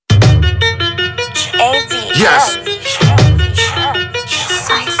Yes.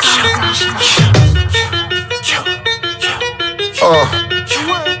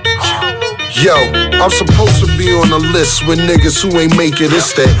 Yo, I'm supposed to be on the list with niggas who ain't make it. It's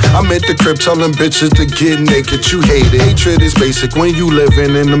that I'm at the crib telling bitches to get naked. You hate it. Hatred is basic when you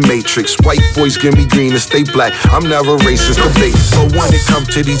living in the matrix. White boys give me green and stay black. I'm never racist, the base. But when it comes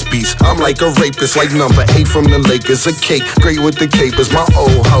to these beats, I'm like a rapist, like number 8 from the Lakers. A cake, great with the capers. My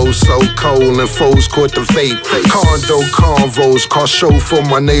old hoe so cold and foes caught the vape. Condo convos, car show for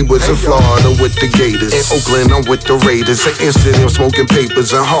my neighbors in Florida with the Gators. In Oakland, I'm with the Raiders. An incident, I'm smoking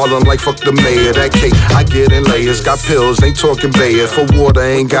papers. In Harlem, like fuck the mayor. That cake, I get in layers. Got pills, ain't talking Bayer. For water,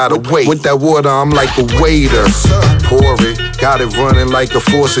 ain't gotta wait. With that water, I'm like a waiter. Pour it, got it running like a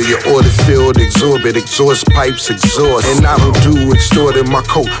faucet. Your order filled, exorbit, exhaust pipes, exhaust. And I don't do extort in my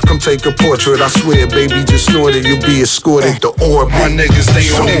coat. Come take a portrait, I swear, baby, just snort it. You'll be escorted to orbit. My niggas, they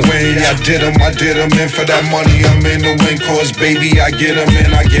on the wing. I did them in for that money. I'm in the win, cause baby, I get them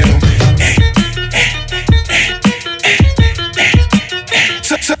in, I get them.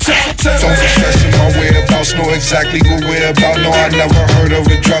 Don't be stressing my whereabouts, know exactly what we're about. No, I never heard of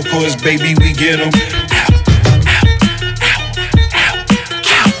a drug, cause baby, we get them.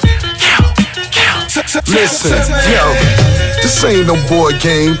 Listen, yo, this ain't no board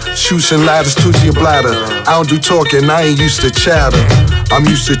game. Shooting ladders to your bladder. I don't do talking, I ain't used to chatter. I'm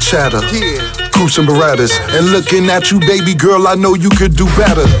used to chatter. Cruising Berettas and looking at you, baby girl, I know you could do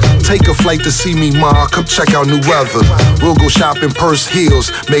better. Take a flight to see me, ma, come check out new weather. We'll go shopping, purse,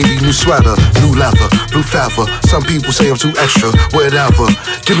 heels, maybe new sweater, new leather, blue feather. Some people say I'm too extra, whatever.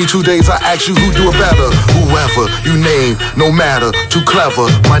 Give me 2 days, I ask you who do it better. Whoever you name, no matter, too clever.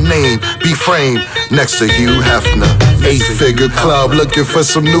 My name be framed next to Hugh Hefner. 8-figure club looking for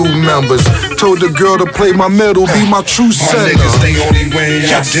some new members. Told the girl to play my middle, be my true center. My niggas, they only win.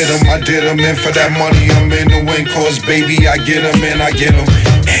 Yes. I did them in for that money. I'm in the win, cause baby, I get them in, I get them.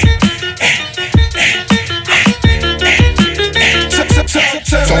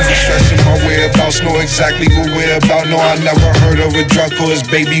 Don't be stressing my whereabouts, know exactly what we're about. No, I never heard of a drug, cause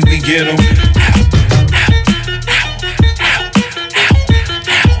baby, we get them.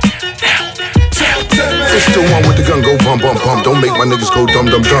 It's the one with the gun, go bum bum bum. Don't make my niggas go dum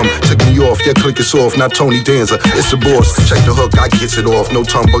dum dum. Take me off, yeah, click it's off. Not Tony Danza, it's the boss. Check the hook, I gets it off. No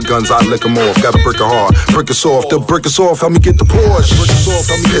tongue but guns, I lick them off. Got a brick of hard, brick us off. The brick us off, help me get the Porsche. Brick us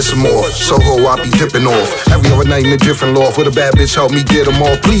off, help me piss them off. Soho, I be dipping off. Every other night in a different loft. With a bad bitch, help me get them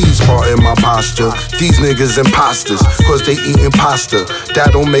all. Please, pardon my posture. These niggas imposters, cause they eating pasta.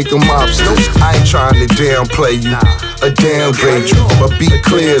 That don't make them mobsters. I ain't trying to downplay you, a downgrade you. But be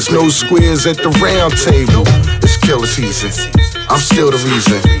clear, there's no squares at the round table. It's killer season, I'm still the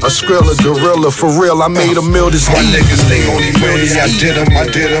reason. A Skrilla gorilla, for real, I made a meal this My niggas, they only win. I did them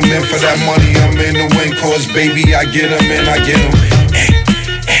in for that money. I'm in the win, cause baby, I get them in, I get them.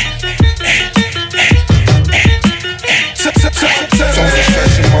 Don't be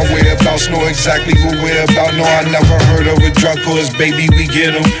stressing my whereabouts, know exactly what we're about. No, I never heard of a drug, cause baby, we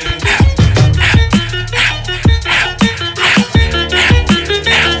get them.